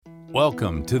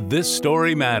Welcome to This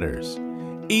Story Matters.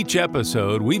 Each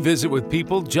episode, we visit with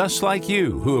people just like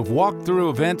you who have walked through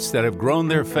events that have grown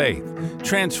their faith,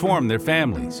 transformed their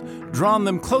families, drawn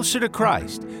them closer to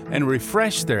Christ, and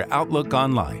refreshed their outlook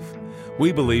on life.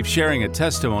 We believe sharing a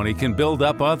testimony can build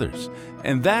up others,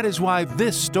 and that is why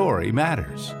this story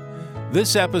matters.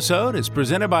 This episode is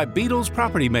presented by Beatles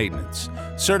Property Maintenance,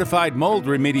 certified mold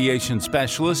remediation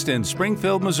specialist in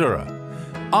Springfield, Missouri.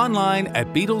 Online at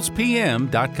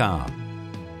BeatlesPM.com.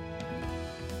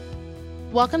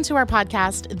 Welcome to our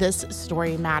podcast, This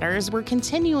Story Matters. We're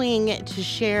continuing to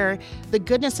share the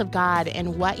goodness of God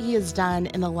and what He has done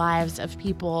in the lives of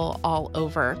people all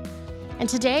over. And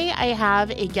today I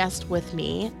have a guest with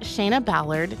me, Shanna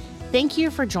Ballard. Thank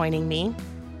you for joining me.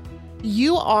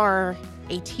 You are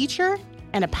a teacher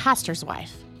and a pastor's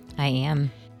wife. I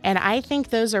am. And I think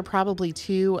those are probably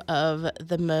two of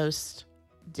the most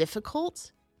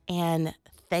difficult and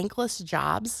thankless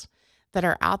jobs that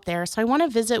are out there. So I want to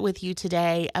visit with you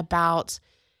today about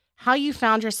how you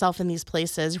found yourself in these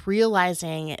places,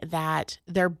 realizing that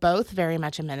they're both very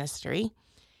much a ministry,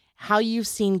 how you've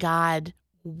seen God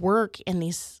work in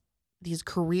these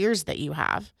careers that you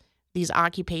have, these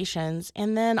occupations,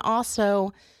 and then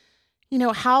also,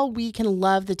 how we can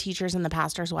love the teachers and the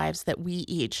pastors' wives that we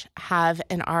each have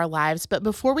in our lives. But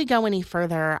before we go any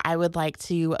further, I would like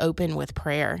to open with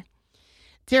prayer.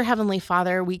 Dear Heavenly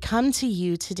Father, we come to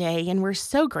you today, and we're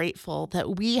so grateful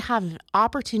that we have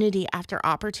opportunity after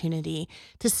opportunity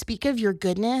to speak of your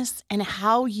goodness and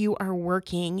how you are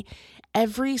working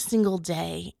every single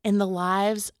day in the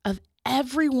lives of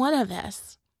every one of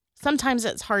us. Sometimes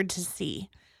it's hard to see.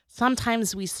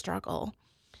 Sometimes we struggle.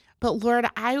 But Lord,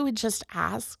 I would just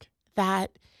ask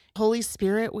that Holy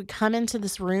Spirit would come into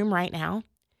this room right now,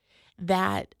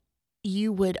 that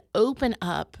you would open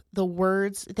up the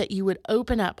words, that you would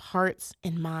open up hearts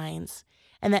and minds,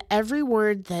 and that every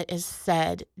word that is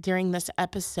said during this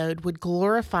episode would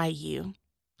glorify you,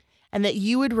 and that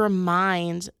you would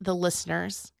remind the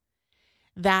listeners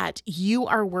that you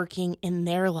are working in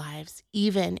their lives,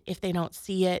 even if they don't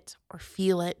see it or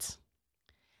feel it,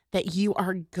 that you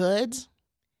are good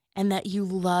and that you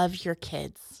love your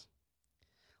kids.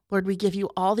 Lord, we give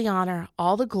you all the honor,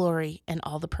 all the glory, and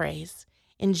all the praise.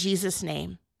 In Jesus'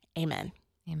 name, amen.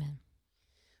 Amen.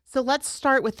 So let's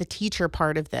start with the teacher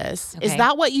part of this. Okay. Is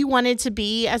that what you wanted to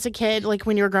be as a kid, like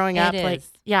when you were growing up? It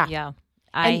is. Yeah. Yeah.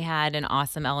 I had an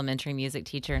awesome elementary music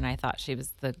teacher, and I thought she was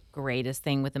the greatest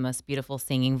thing with the most beautiful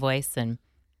singing voice, and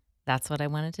that's what I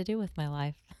wanted to do with my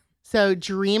life. So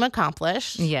dream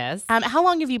accomplished. Yes. How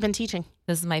long have you been teaching?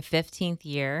 This is my 15th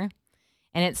year,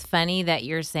 and it's funny that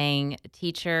you're saying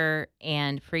teacher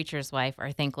and preacher's wife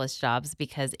are thankless jobs,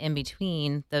 because in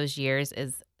between those years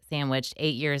is sandwiched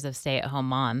 8 years of stay-at-home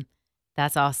mom.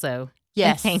 That's also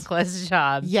a thankless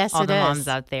job. Yes, all it the is. moms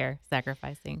out there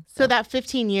sacrificing. So that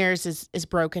 15 years is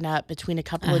broken up between a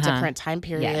couple of different time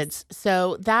periods. Yes.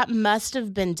 So that must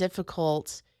have been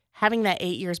difficult having that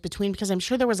 8 years between, because I'm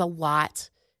sure there was a lot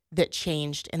that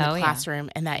changed in the classroom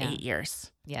in that 8 years.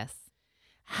 Yes.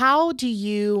 How do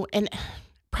you, and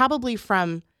probably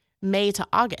from May to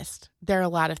August, there are a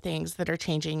lot of things that are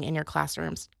changing in your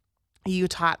classrooms. You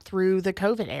taught through the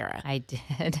COVID era. I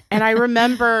did. And I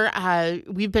remember,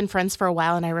 we've been friends for a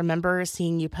while, and I remember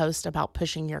seeing you post about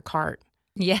pushing your cart.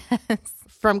 Yes.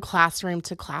 From classroom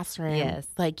to classroom. Yes.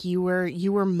 Like you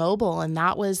were mobile, and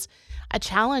that was a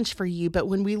challenge for you. But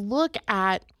when we look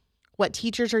at what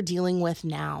teachers are dealing with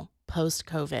now,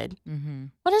 post-COVID,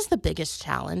 what is the biggest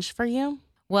challenge for you?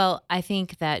 Well, I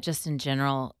think that just in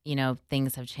general,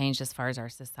 things have changed as far as our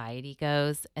society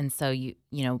goes. And so,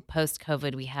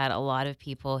 post-COVID, we had a lot of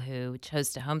people who chose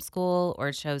to homeschool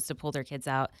or chose to pull their kids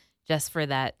out just for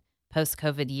that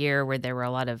post-COVID year where there were a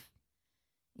lot of,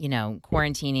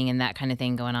 quarantining and that kind of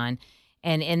thing going on.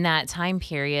 And in that time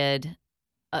period,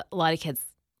 a lot of kids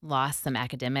lost some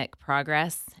academic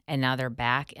progress, and now they're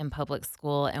back in public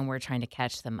school, and we're trying to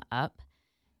catch them up.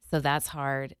 So that's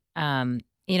hard.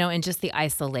 And just the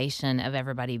isolation of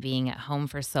everybody being at home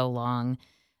for so long,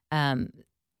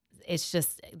 it's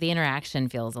just the interaction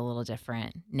feels a little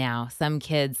different now. Some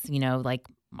kids, like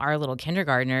our little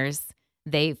kindergartners,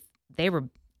 they were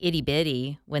itty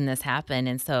bitty when this happened,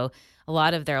 and so a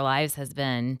lot of their lives has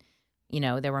been,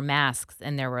 there were masks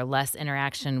and there were less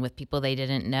interaction with people they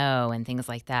didn't know and things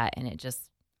like that, and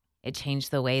it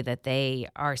changed the way that they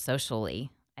are socially,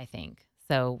 I think.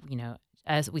 So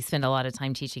as we spend a lot of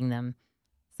time teaching them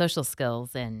social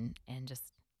skills and just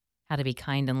how to be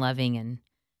kind and loving and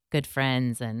good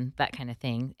friends and that kind of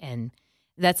thing. And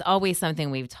that's always something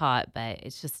we've taught, but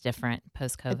it's just different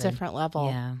post-COVID. A different level.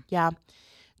 Yeah. Yeah.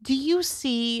 Do you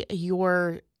see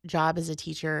your job as a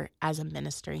teacher as a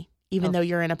ministry, even Oh, though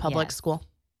you're in a public yes. school?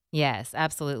 Yes,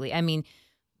 absolutely. I mean,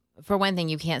 for one thing,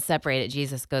 you can't separate it.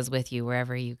 Jesus goes with you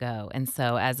wherever you go. And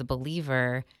so as a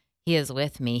believer, he is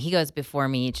with me. He goes before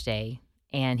me each day,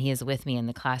 and he is with me in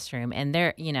the classroom. And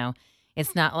there,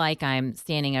 it's not like I'm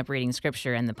standing up reading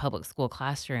scripture in the public school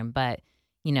classroom, but,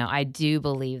 I do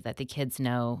believe that the kids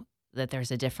know that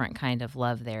there's a different kind of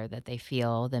love there that they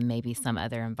feel than maybe some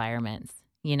other environments,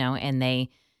 and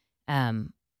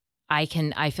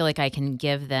I feel like I can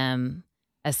give them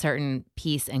a certain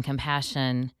peace and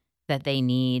compassion that they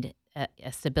need,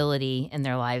 a stability in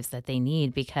their lives that they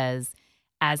need, because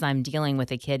as I'm dealing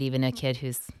with a kid, even a kid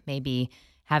who's maybe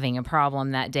having a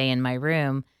problem that day in my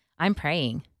room, I'm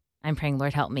praying.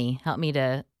 Lord, help me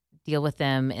to deal with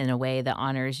them in a way that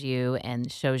honors you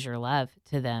and shows your love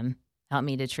to them. Help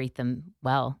me to treat them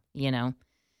well,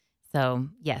 So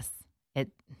yes,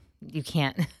 you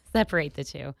can't separate the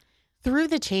two. Through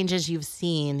the changes you've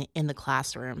seen in the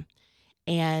classroom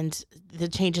and the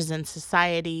changes in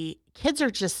society, kids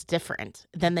are just different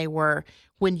than they were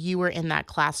when you were in that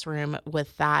classroom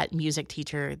with that music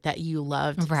teacher that you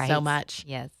loved so much.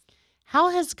 Yes. How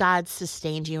has God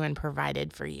sustained you and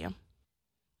provided for you?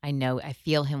 I know I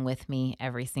feel him with me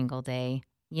every single day,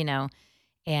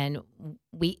 and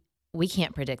we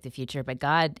can't predict the future, but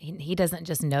God, he doesn't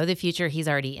just know the future. He's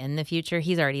already in the future.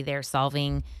 He's already there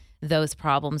solving those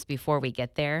problems before we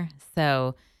get there.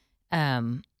 So,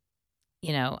 I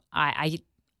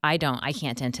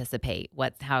can't anticipate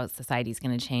how society's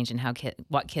going to change and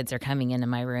what kids are coming into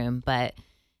my room, but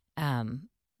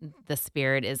the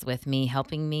Spirit is with me,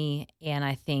 helping me, and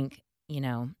I think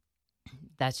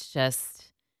that's a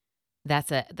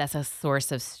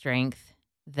source of strength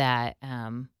that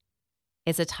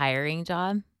it's a tiring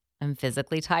job. I'm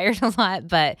physically tired a lot,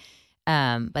 but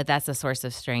that's a source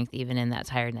of strength even in that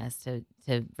tiredness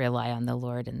to rely on the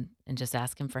Lord and just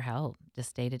ask him for help,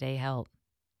 just day-to-day help.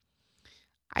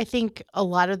 I think a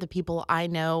lot of the people I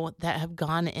know that have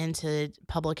gone into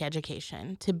public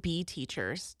education to be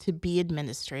teachers, to be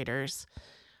administrators,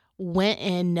 went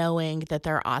in knowing that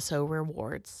there are also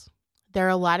rewards. There are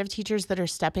a lot of teachers that are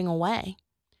stepping away.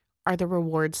 Are the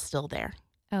rewards still there?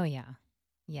 Oh, yeah.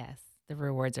 Yes, the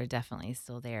rewards are definitely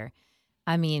still there.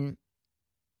 I mean,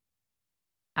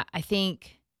 I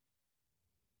think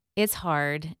it's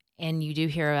hard, and you do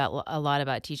hear a lot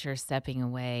about teachers stepping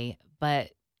away, but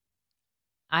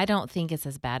I don't think it's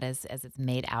as bad as it's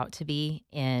made out to be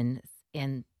in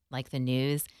like the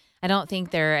news. I don't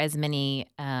think there are as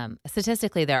many,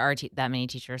 statistically, there are that many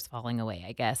teachers falling away,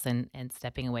 I guess, and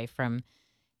stepping away from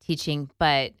teaching.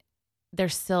 But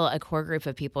there's still a core group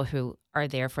of people who are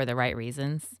there for the right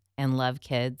reasons and love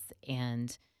kids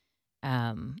and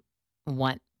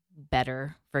want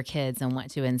better for kids and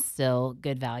want to instill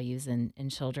good values in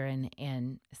children.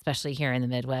 And especially here in the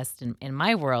Midwest and in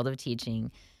my world of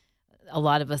teaching, a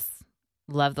lot of us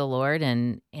love the Lord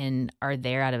and are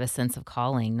there out of a sense of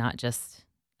calling, not just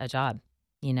a job.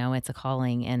 It's a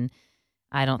calling. And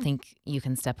I don't think you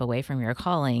can step away from your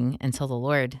calling until the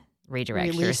Lord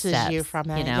redirects your steps. You from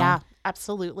it. Yeah,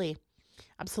 absolutely.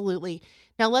 Absolutely.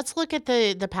 Now let's look at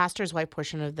the pastor's wife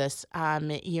portion of this.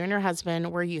 You and your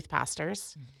husband were youth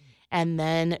pastors, and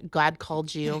then God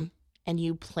called you and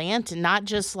you planted, not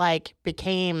just like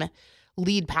became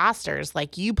lead pastors,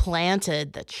 like you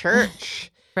planted the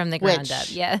church from the ground up.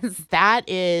 Yes. That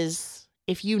is,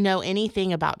 if you know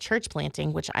anything about church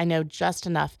planting, which I know just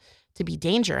enough to be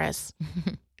dangerous,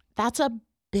 that's a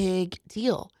big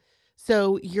deal.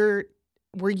 So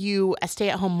were you a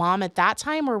stay-at-home mom at that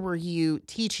time, or were you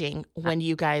teaching when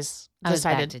you guys decided? I was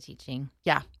back to teaching.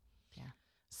 Yeah.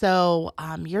 So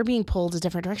you're being pulled a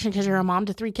different direction because you're a mom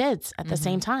to 3 kids at the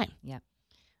same time. Yeah.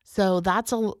 So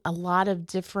that's a lot of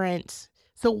different.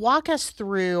 So walk us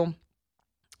through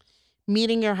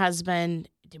meeting your husband.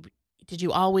 Did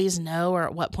you always know, or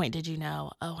at what point did you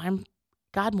know,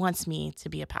 God wants me to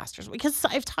be a pastor? Because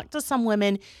I've talked to some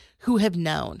women who have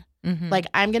known, like,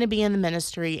 I'm going to be in the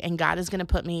ministry and God is going to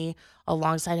put me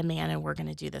alongside a man and we're going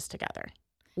to do this together.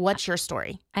 What's your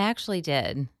story? I actually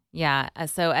did. Yeah.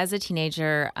 So as a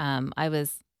teenager, I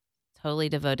was totally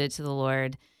devoted to the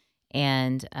Lord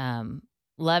and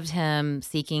loved him,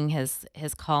 seeking his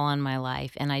call on my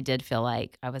life. And I did feel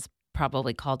like I was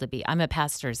probably called to be. I'm a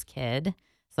pastor's kid,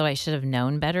 so I should have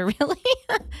known better, really.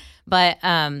 But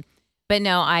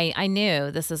no, I knew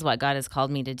this is what God has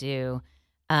called me to do.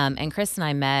 And Chris and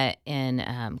I met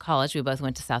in college. We both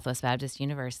went to Southwest Baptist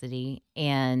University,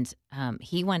 and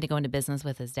he wanted to go into business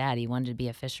with his dad. He wanted to be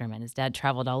a fisherman. His dad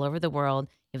traveled all over the world.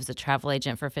 He was a travel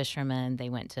agent for fishermen. They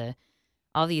went to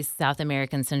all these South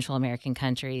American, Central American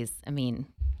countries. I mean,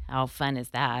 how fun is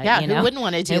that? Yeah, you who know? wouldn't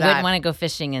want to do Who that? wouldn't want to go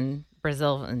fishing in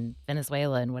Brazil and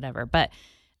Venezuela and whatever. But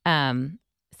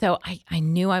so I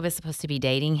knew I was supposed to be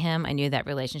dating him. I knew that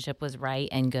relationship was right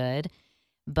and good.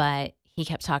 But he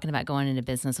kept talking about going into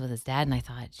business with his dad. And I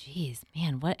thought, geez,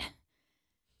 man, what?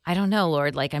 I don't know,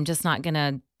 Lord. Like, I'm just not going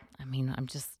to, I'm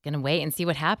just going to wait and see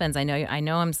what happens. I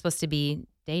know I'm supposed to be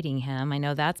dating him. I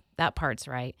know that part's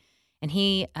right. And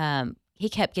he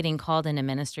kept getting called into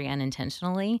ministry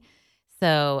unintentionally.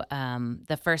 So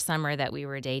the first summer that we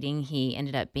were dating, he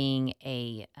ended up being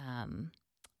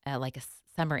like a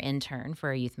summer intern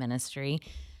for a youth ministry.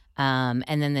 And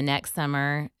then the next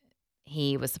summer,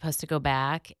 he was supposed to go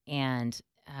back, and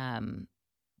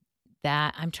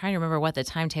that I'm trying to remember what the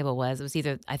timetable was. It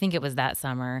was I think it was that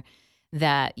summer,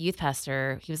 that youth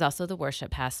pastor, he was also the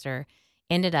worship pastor,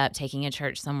 ended up taking a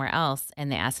church somewhere else,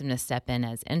 and they asked him to step in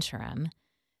as interim.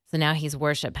 So now he's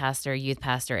worship pastor, youth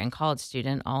pastor, and college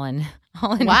student all in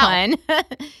Wow. one.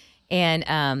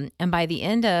 And by the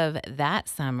end of that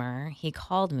summer, he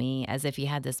called me as if he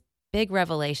had this big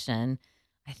revelation.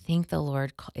 I think the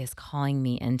Lord is calling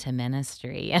me into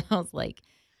ministry. And I was like,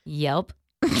 yep,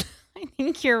 I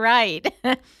think you're right.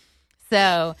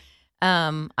 So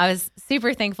I was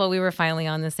super thankful we were finally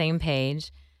on the same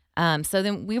page. So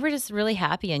then we were just really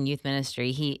happy in youth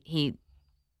ministry. He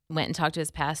went and talked to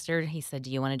his pastor. He said,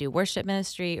 do you want to do worship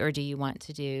ministry or do you want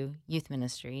to do youth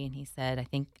ministry? And he said, I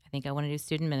think I want to do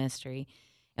student ministry.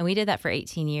 And we did that for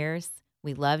 18 years.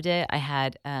 We loved it. I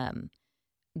had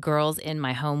girls in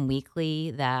my home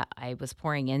weekly that I was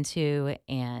pouring into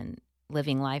and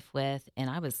living life with, and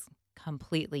I was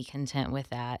completely content with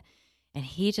that. And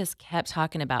he just kept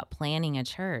talking about planning a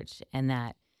church, and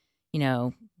that,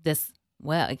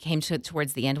 it came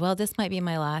towards the end, well, this might be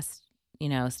my last,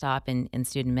 stop in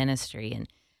student ministry. And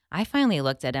I finally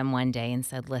looked at him one day and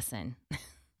said, listen,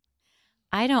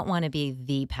 I don't want to be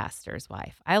the pastor's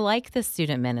wife. I like the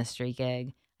student ministry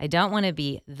gig. I don't want to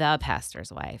be the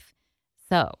pastor's wife.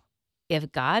 So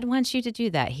if God wants you to do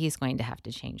that, he's going to have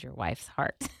to change your wife's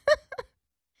heart.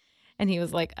 And he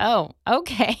was like, oh,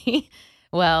 okay.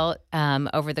 Well,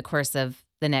 over the course of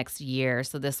the next year,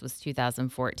 so this was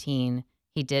 2014,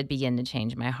 he did begin to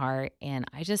change my heart. And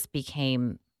I just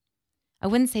became, I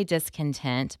wouldn't say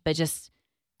discontent, but just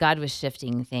God was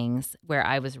shifting things where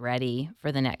I was ready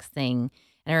for the next thing.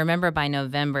 And I remember by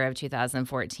November of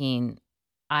 2014,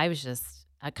 I was just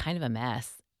kind of a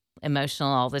mess, emotional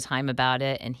all the time about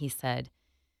it. And he said,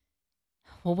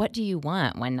 well, what do you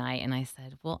want one night? And I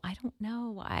said, well, I don't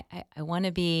know. I want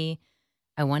to be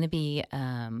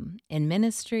in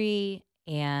ministry,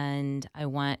 and I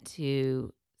want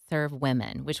to serve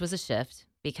women, which was a shift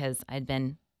because I'd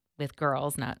been with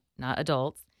girls, not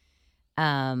adults.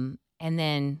 And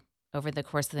then over the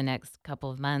course of the next couple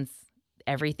of months,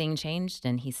 everything changed,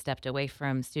 and he stepped away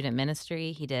from student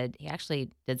ministry. He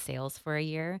actually did sales for a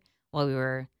year while we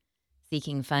were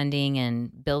seeking funding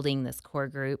and building this core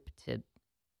group to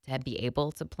be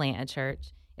able to plant a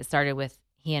church. It started with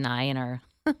he and I in our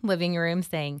living room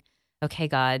saying, okay,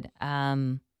 God,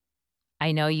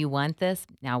 I know you want this.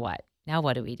 Now what? Now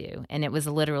what do we do? And it was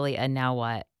literally a now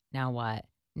what, now what,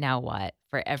 now what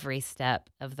for every step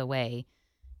of the way.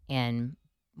 And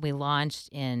we launched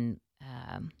in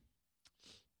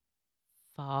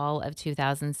fall of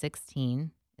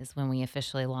 2016 is when we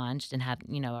officially launched and had,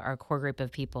 our core group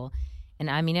of people. And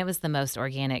I mean, it was the most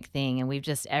organic thing. And we've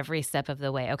just every step of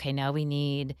the way, okay, now we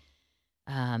need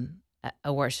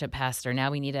a worship pastor.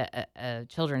 Now we need a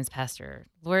children's pastor.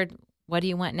 Lord, what do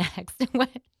you want next?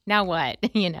 Now what?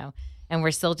 And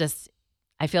we're still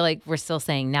I feel like we're still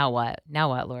saying, now what? Now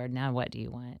what, Lord? Now what do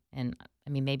you want? And I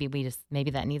mean, maybe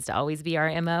that needs to always be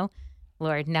our MO.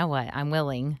 Lord, now what? I'm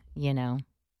willing,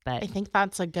 But I think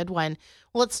that's a good one.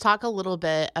 Well, let's talk a little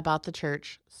bit about the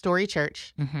church, Story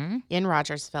Church in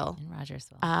Rogersville.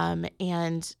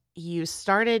 And you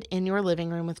started in your living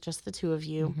room with just the two of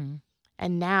you. Mm-hmm.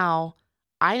 And now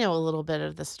I know a little bit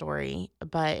of the story,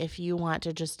 but if you want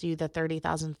to just do the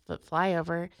 30,000-foot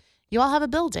flyover, you all have a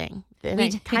building. And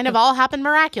it kind of all happened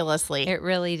miraculously. It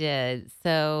really did.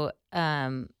 So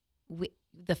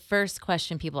the first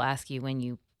question people ask you when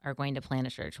you are going to plant a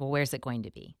church, well, where's it going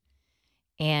to be?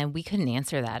 And we couldn't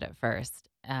answer that at first.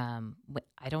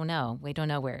 I don't know. We don't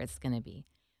know where it's going to be.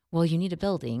 Well, you need a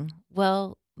building.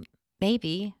 Well,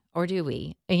 maybe, or do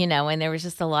we? And there was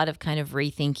just a lot of kind of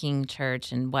rethinking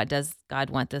church and what does God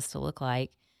want this to look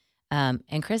like?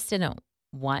 And Chris didn't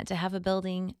want to have a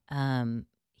building.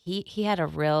 He had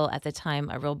at the time,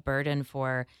 a real burden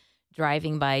for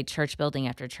driving by church building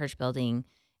after church building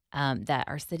that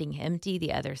are sitting empty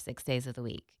the other 6 days of the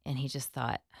week. And he just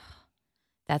thought,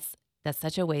 that's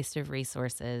such a waste of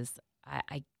resources.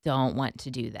 I don't want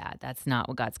to do that. That's not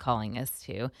what God's calling us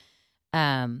to.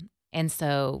 And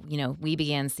so, we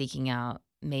began seeking out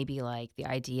maybe like the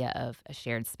idea of a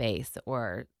shared space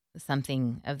or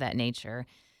something of that nature.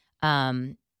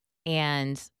 And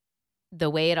the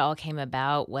way it all came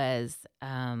about was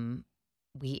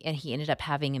he ended up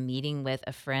having a meeting with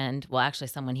a friend, well, actually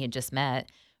someone he had just met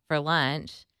for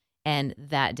lunch. And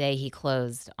that day he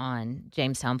closed on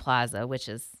Jamestown Plaza, which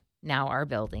is now our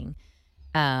building.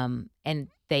 And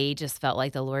they just felt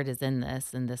like the Lord is in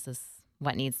this and this is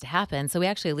what needs to happen. So we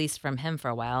actually leased from him for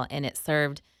a while, and it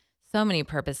served so many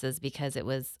purposes because it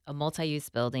was a multi-use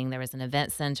building. There was an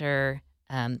event center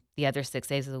the other 6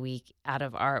 days of the week out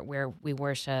of where we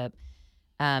worship.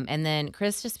 And then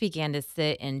Chris just began to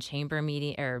sit in Chamber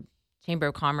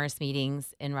of Commerce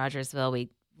meetings in Rogersville. We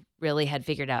really had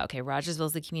figured out, okay,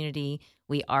 Rogersville's the community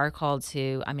we are called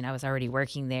to. I mean, I was already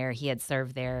working there. He had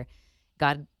served there.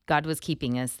 God was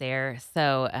keeping us there.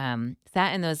 So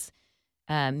sat in those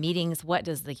meetings. What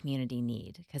does the community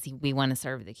need? Because we want to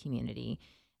serve the community.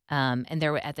 And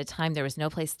at the time, there was no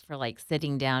place for like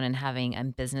sitting down and having a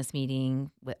business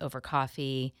meeting over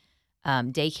coffee.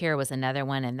 Daycare was another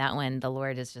one. And that one, the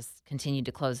Lord has just continued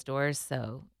to close doors.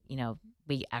 So,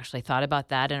 we actually thought about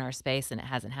that in our space and it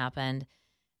hasn't happened.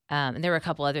 And there were a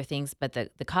couple other things, but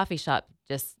the coffee shop,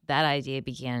 just that idea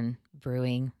began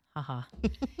brewing. Haha.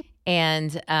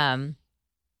 And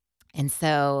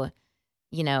so,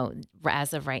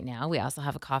 as of right now, we also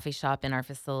have a coffee shop in our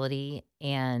facility,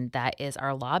 and that is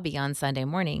our lobby on Sunday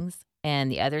mornings. And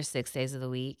the other 6 days of the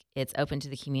week, it's open to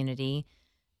the community.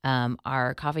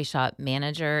 Our coffee shop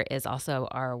manager is also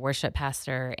our worship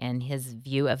pastor, and his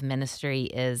view of ministry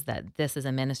is that this is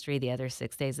a ministry the other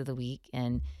 6 days of the week.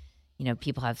 And,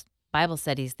 people have Bible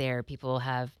studies there. People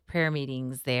have prayer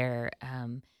meetings there.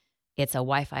 It's a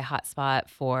Wi-Fi hotspot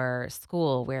for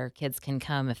school where kids can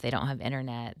come if they don't have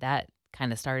internet. That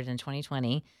kind of started in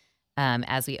 2020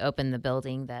 as we opened the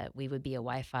building, that we would be a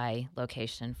Wi-Fi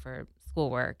location for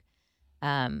schoolwork.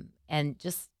 And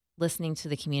just listening to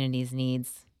the community's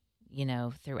needs,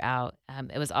 throughout.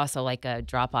 It was also like a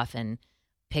drop-off and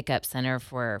pickup center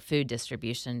for food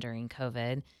distribution during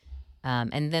COVID.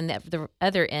 And then the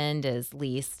other end is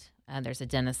leased. There's a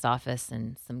dentist office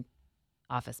and some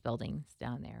office buildings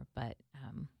down there. But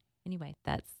anyway,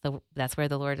 that's where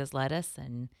the Lord has led us.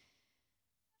 And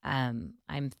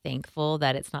I'm thankful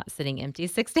that it's not sitting empty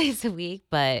 6 days a week,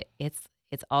 but it's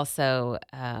also,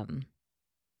 I'm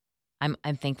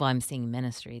thankful I'm seeing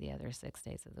ministry the other 6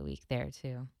 days of the week there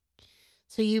too.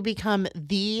 So you become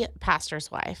the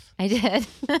pastor's wife. I did.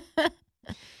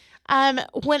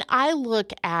 When I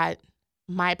look at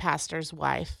my pastor's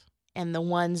wife and the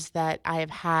ones that I have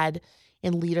had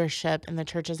in leadership in the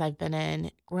churches I've been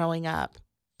in growing up,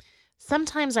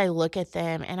 sometimes I look at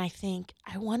them and I think,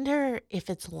 I wonder if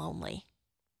it's lonely.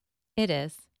 It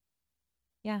is.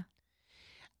 Yeah.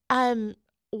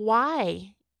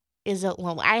 Why is it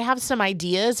lonely? I have some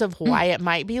ideas of why it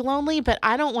might be lonely, but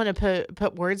I don't want to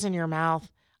put words in your mouth.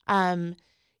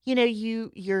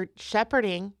 You're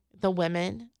shepherding the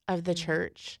women of the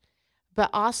church, but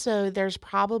also there's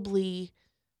probably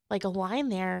like a line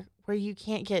there where you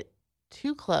can't get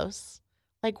too close.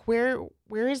 Like where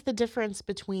is the difference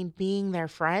between being their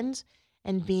friend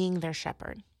and being their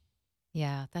shepherd?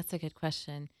 Yeah, that's a good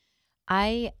question.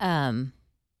 I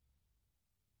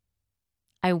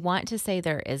want to say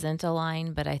there isn't a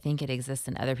line, but I think it exists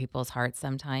in other people's hearts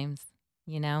sometimes,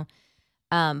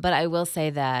 But I will say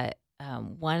that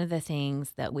one of the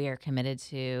things that we are committed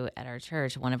to at our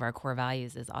church, one of our core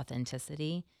values is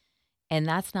authenticity. And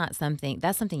that's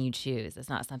something you choose. It's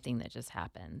not something that just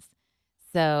happens.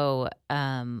 So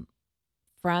from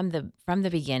the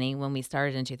beginning, when we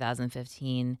started in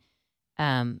 2015,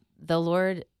 the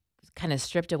Lord kind of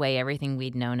stripped away everything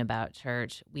we'd known about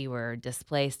church. We were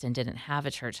displaced and didn't have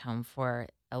a church home for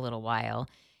a little while.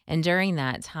 And during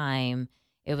that time,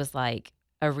 it was like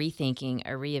a rethinking,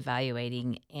 a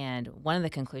reevaluating. And one of the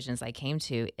conclusions I came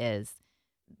to is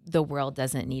the world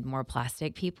doesn't need more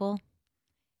plastic people.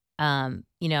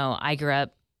 I grew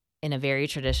up in a very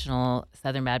traditional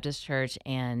Southern Baptist church,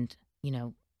 and,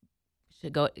 you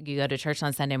go to church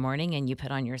on Sunday morning and you put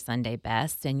on your Sunday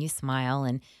best and you smile.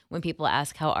 And when people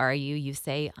ask, how are you? You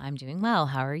say, I'm doing well.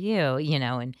 How are you?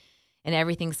 And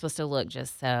everything's supposed to look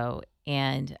just so.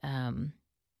 And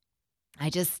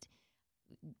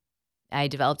I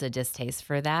developed a distaste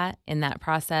for that in that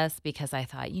process, because I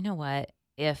thought, you know what,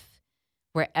 if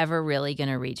we're ever really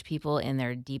going to reach people in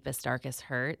their deepest, darkest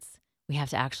hurts, we have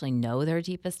to actually know their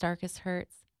deepest, darkest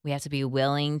hurts. We have to be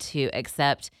willing to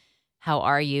accept how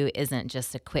are you isn't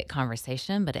just a quick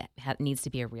conversation, but it needs to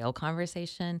be a real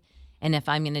conversation. And if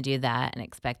I'm going to do that and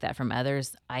expect that from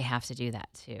others, I have to do that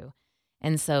too.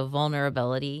 And so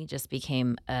vulnerability just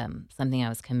became something I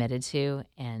was committed to.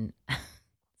 And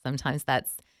sometimes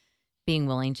that's being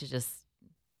willing to just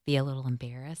be a little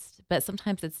embarrassed, but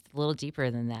sometimes it's a little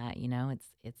deeper than that.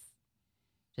 It's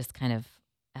just kind of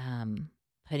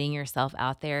putting yourself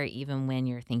out there, even when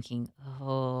you're thinking,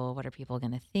 oh, what are people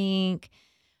going to think?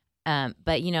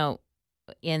 But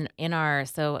in our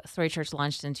Story Church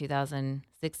launched in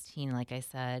 2016, like I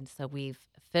said, so we've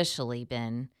officially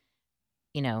been,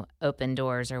 open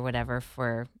doors or whatever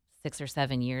for 6 or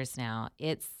 7 years now.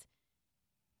 It's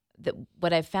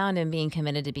what I've found in being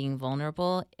committed to being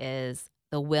vulnerable is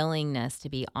the willingness to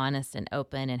be honest and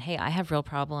open. And hey, I have real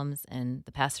problems, and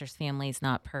the pastor's family is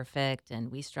not perfect,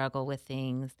 and we struggle with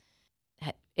things.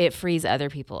 It frees other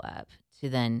people up to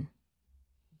then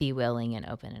be willing and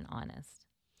open and honest.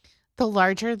 The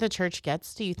larger the church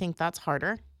gets, do you think that's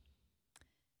harder?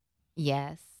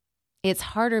 Yes. It's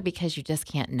harder because you just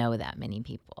can't know that many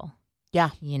people. Yeah.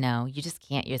 You just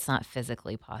can't. It's not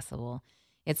physically possible.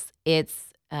 It's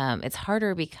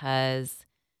harder because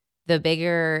the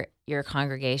bigger your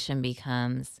congregation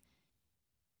becomes,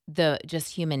 the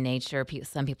just human nature,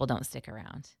 some people don't stick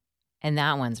around. And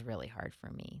that one's really hard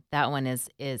for me. That one is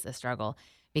a struggle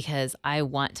because I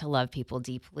want to love people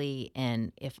deeply.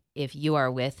 And if you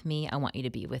are with me, I want you to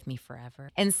be with me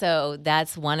forever. And so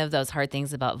that's one of those hard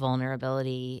things about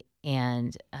vulnerability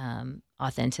and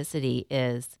authenticity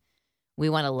is we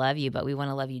want to love you, but we want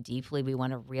to love you deeply. We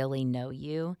want to really know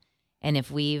you. And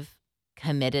if we've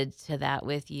committed to that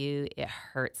with you, it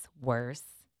hurts worse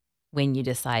when you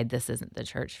decide this isn't the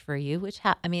church for you, which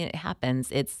it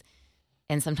happens.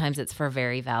 And sometimes it's for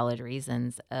very valid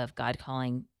reasons of God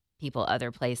calling people other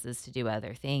places to do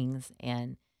other things.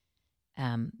 And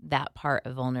that part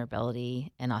of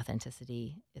vulnerability and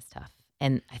authenticity is tough.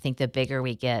 And I think the bigger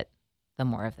we get, the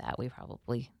more of that we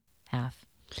probably have.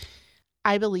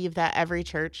 I believe that every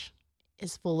church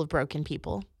is full of broken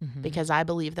people because I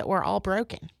believe that we're all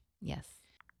broken. Yes.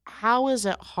 How is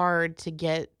it hard to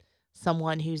get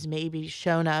someone who's maybe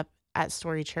shown up at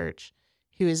Story Church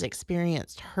who has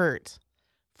experienced hurt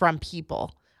from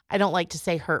people? I don't like to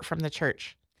say hurt from the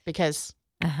church because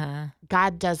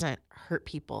God doesn't hurt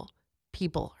people.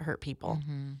 People hurt people.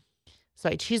 So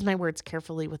I choose my words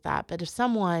carefully with that. But if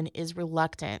someone is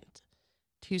reluctant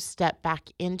to step back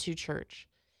into church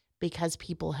because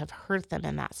people have hurt them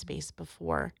in that space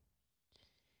before,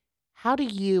 how do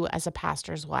you, as a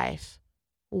pastor's wife,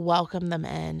 welcome them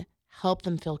in, help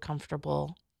them feel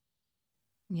comfortable?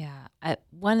 Yeah.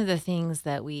 One of the things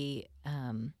that we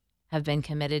have been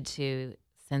committed to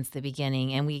since the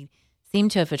beginning, and we seem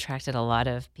to have attracted a lot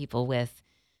of people with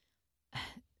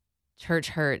church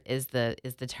hurt is the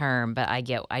term, but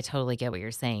I totally get what you're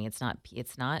saying. It's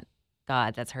not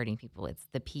God that's hurting people. It's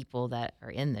the people that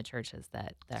are in the churches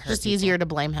that hurt people. Just easier to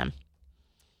blame him.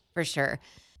 For sure.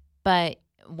 But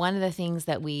one of the things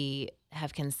that we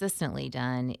have consistently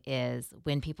done is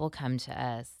when people come to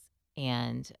us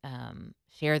and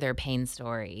share their pain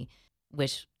story,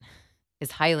 which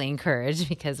is highly encouraged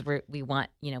because we want,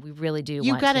 we really do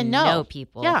want to know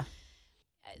people. Yeah.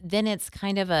 Then it's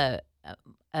kind of a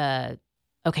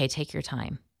okay, take your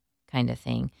time kind of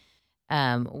thing,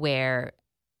 where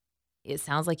it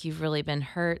sounds like you've really been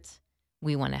hurt.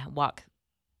 We want to walk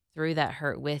through that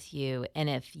hurt with you. And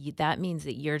if that means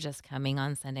that you're just coming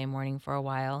on Sunday morning for a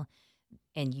while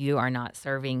and you are not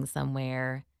serving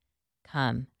somewhere,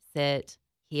 come, sit,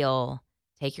 heal,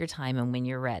 take your time. And when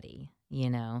you're ready,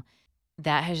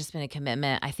 that has just been a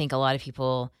commitment. I think a lot of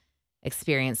people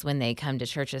experience when they come to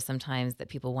churches sometimes that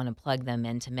people want to plug them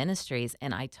into ministries.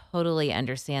 And I totally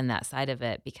understand that side of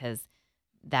it because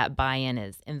that buy-in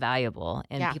is invaluable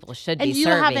and people should be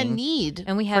serving. And you have a need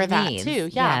and we have for that needs, too.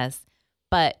 Yeah. Yes.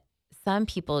 But some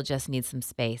people just need some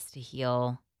space to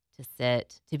heal, to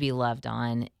sit, to be loved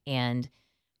on. And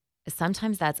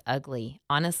sometimes that's ugly.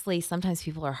 Honestly, sometimes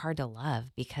people are hard to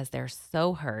love because they're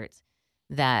so hurt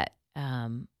that,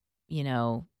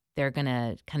 they're going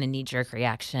to kind of knee-jerk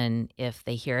reaction if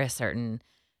they hear a certain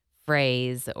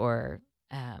phrase or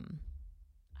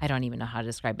I don't even know how to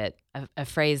describe it. A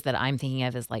phrase that I'm thinking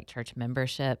of is like church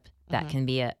membership. That can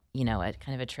be a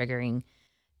kind of a triggering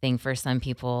thing for some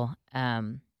people.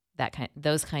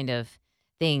 Those kind of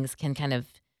things can kind of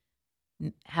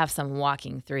have some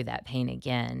walking through that pain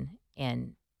again,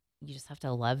 and you just have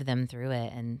to love them through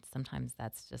it. And sometimes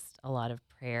that's just a lot of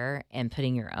prayer and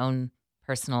putting your own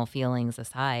personal feelings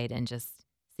aside and just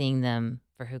seeing them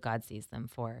for who God sees them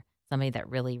for, somebody that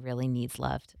really, really needs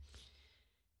loved.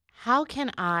 How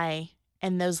can I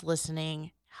and those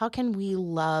listening, how can we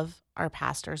love our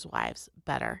pastors' wives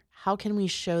better? How can we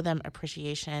show them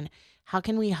appreciation? How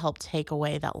can we help take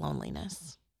away that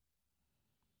loneliness?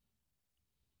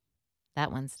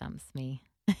 That one stumps me.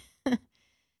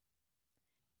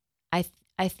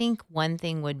 I think one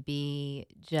thing would be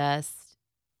just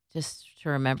to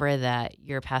remember that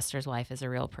your pastor's wife is a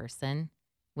real person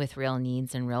with real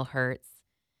needs and real hurts.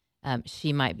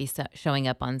 She might be showing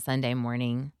up on Sunday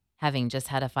morning having just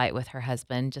had a fight with her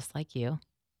husband, just like you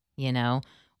know,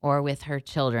 or with her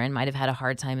children, might have had a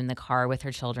hard time in the car with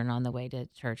her children on the way to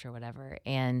church or whatever.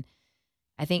 And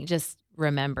I think just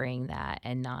remembering that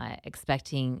and not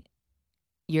expecting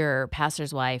your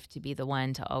pastor's wife to be the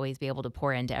one to always be able to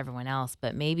pour into everyone else,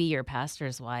 but maybe your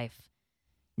pastor's wife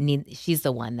she's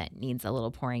the one that needs a little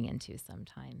pouring into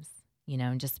sometimes,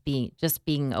 and just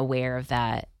being aware of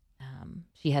that.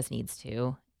 She has needs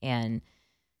too, and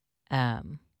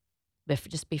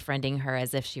just befriending her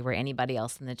as if she were anybody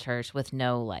else in the church with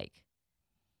no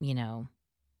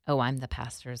oh, I'm the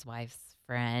pastor's wife's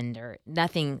friend or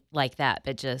nothing like that,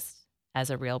 but just as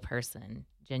a real person,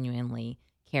 genuinely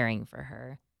caring for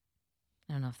her.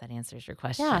 I don't know if that answers your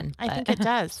question. Yeah, I think it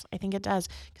does. I think it does.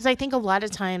 Because I think a lot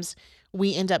of times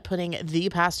we end up putting the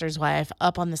pastor's wife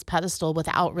up on this pedestal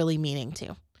without really meaning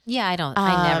to. Yeah, I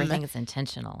never think it's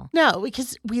intentional. No,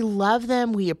 because we love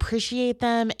them, we appreciate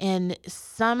them, and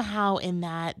somehow in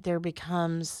that there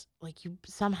becomes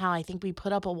somehow I think we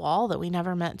put up a wall that we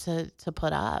never meant to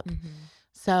put up. Mm-hmm.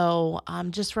 So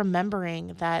just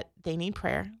remembering that they need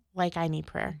prayer, like I need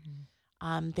prayer.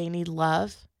 Mm-hmm. They need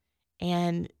love,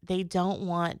 and they don't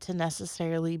want to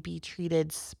necessarily be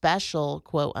treated special,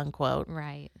 quote unquote,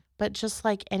 Right. but just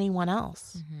like anyone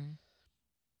else. Mm-hmm.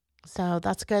 So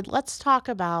that's good. Let's talk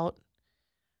about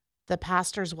the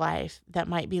pastor's wife that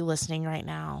might be listening right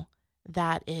now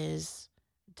that is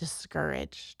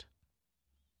discouraged,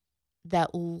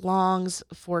 that longs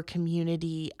for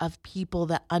community of people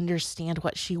that understand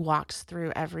what she walks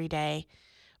through every day,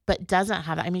 but doesn't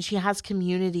have that. I mean, she has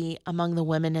community among the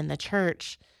women in the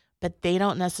church, but they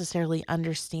don't necessarily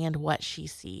understand what she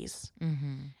sees,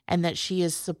 Mm-hmm. and that she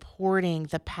is supporting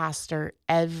the pastor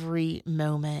every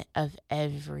moment of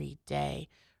every day,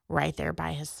 right there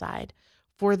by his side.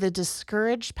 For the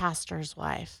discouraged pastor's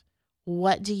wife,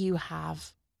 what do you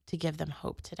have to give them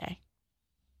hope today?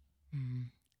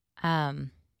 Mm-hmm.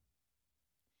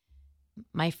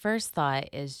 My first thought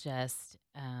is just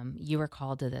you were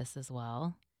called to this as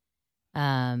well,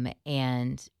 and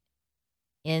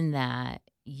in that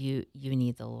you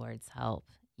need the Lord's help.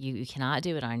 You cannot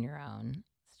do it on your own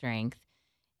strength.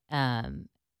 And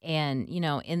you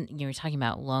were talking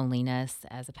about loneliness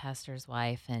as a pastor's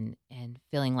wife and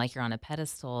feeling like you're on a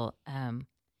pedestal.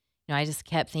 I just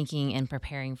kept thinking in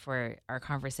preparing for our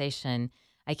conversation,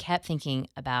 I kept thinking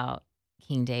about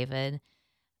King David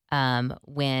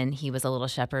when he was a little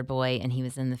shepherd boy and he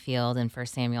was in the field in 1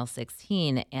 Samuel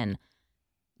 16, and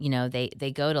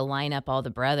they go to line up all the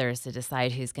brothers to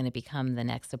decide who's going to become the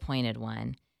next appointed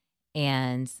one.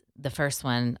 And the first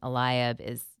one, Eliab,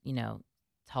 is,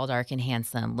 tall, dark, and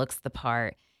handsome, looks the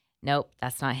part. Nope,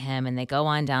 that's not him. And they go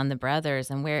on down the brothers,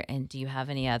 and do you have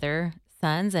any other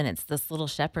sons? And it's this little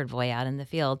shepherd boy out in the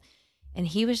field. And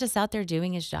he was just out there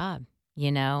doing his job,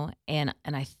 and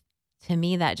to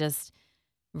me, that just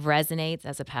resonates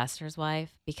as a pastor's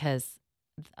wife, because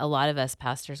a lot of us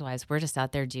pastors' wives, we're just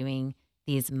out there doing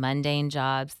these mundane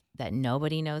jobs that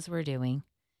nobody knows we're doing,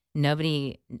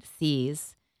 nobody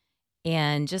sees.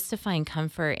 And just to find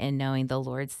comfort in knowing the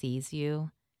Lord sees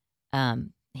you.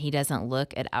 He doesn't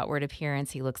look at outward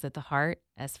appearance. He looks at the heart,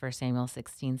 as 1 Samuel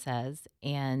 16 says.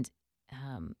 And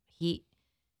he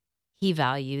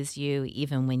values you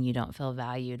even when you don't feel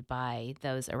valued by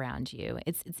those around you.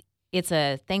 It's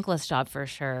a thankless job for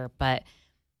sure, but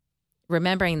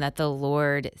remembering that the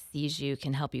Lord sees you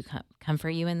can help you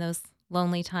comfort you in those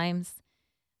lonely times.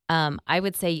 I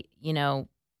would say,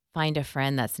 find a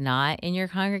friend that's not in your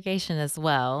congregation as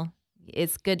well.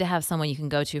 It's good to have someone you can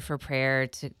go to for prayer,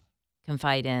 to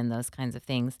confide in, those kinds of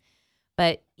things.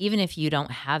 But even if you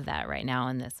don't have that right now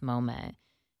in this moment,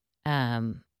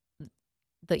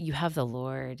 that you have the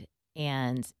Lord,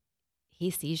 and He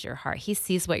sees your heart. He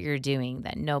sees what you're doing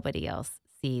that nobody else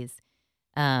sees.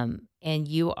 And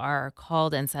you are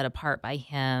called and set apart by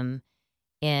Him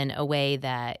in a way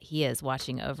that He is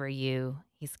watching over you.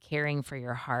 He's caring for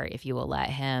your heart if you will let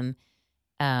Him,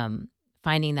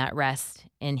 finding that rest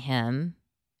in Him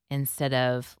instead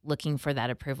of looking for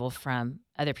that approval from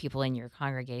other people in your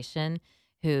congregation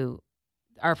who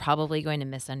are probably going to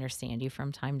misunderstand you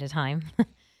from time to time.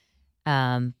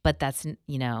 But that's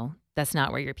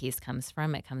not where your peace comes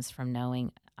from. It comes from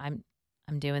knowing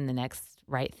I'm doing the next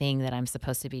right thing that I'm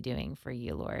supposed to be doing for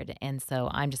you, Lord. And so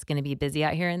I'm just going to be busy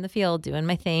out here in the field doing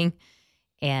my thing.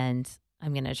 And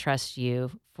I'm going to trust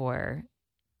you for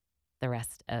the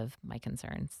rest of my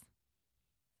concerns.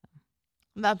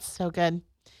 That's so good.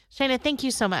 Shanna, thank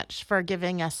you so much for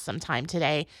giving us some time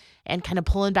today and kind of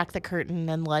pulling back the curtain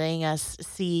and letting us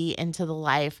see into the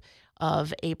life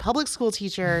of a public school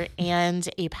teacher and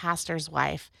a pastor's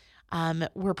wife.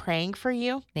 We're praying for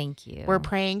you. Thank you. We're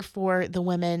praying for the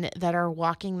women that are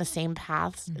walking the same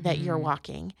paths that you're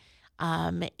walking.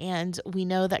 And we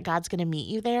know that God's going to meet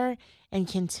you there and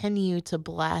continue to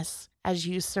bless as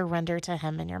you surrender to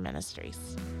Him in your ministries.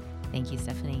 Thank you,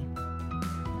 Stephanie.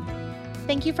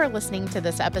 Thank you for listening to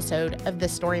this episode of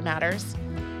This Story Matters.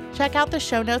 Check out the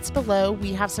show notes below.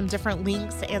 We have some different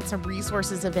links and some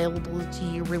resources available to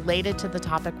you related to the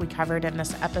topic we covered in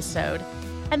this episode.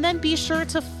 And then be sure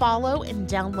to follow and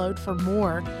download for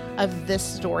more of This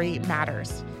Story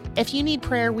Matters. If you need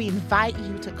prayer, we invite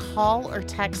you to call or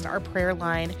text our prayer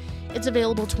line. It's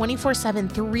available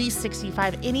 24/7,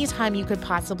 365, anytime you could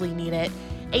possibly need it.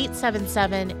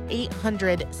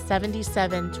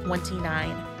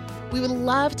 877-800-7729. We would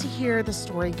love to hear the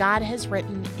story God has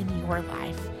written in your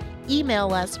life.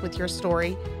 Email us with your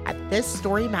story at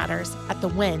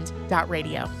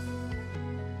thisstorymatters@thewind.radio.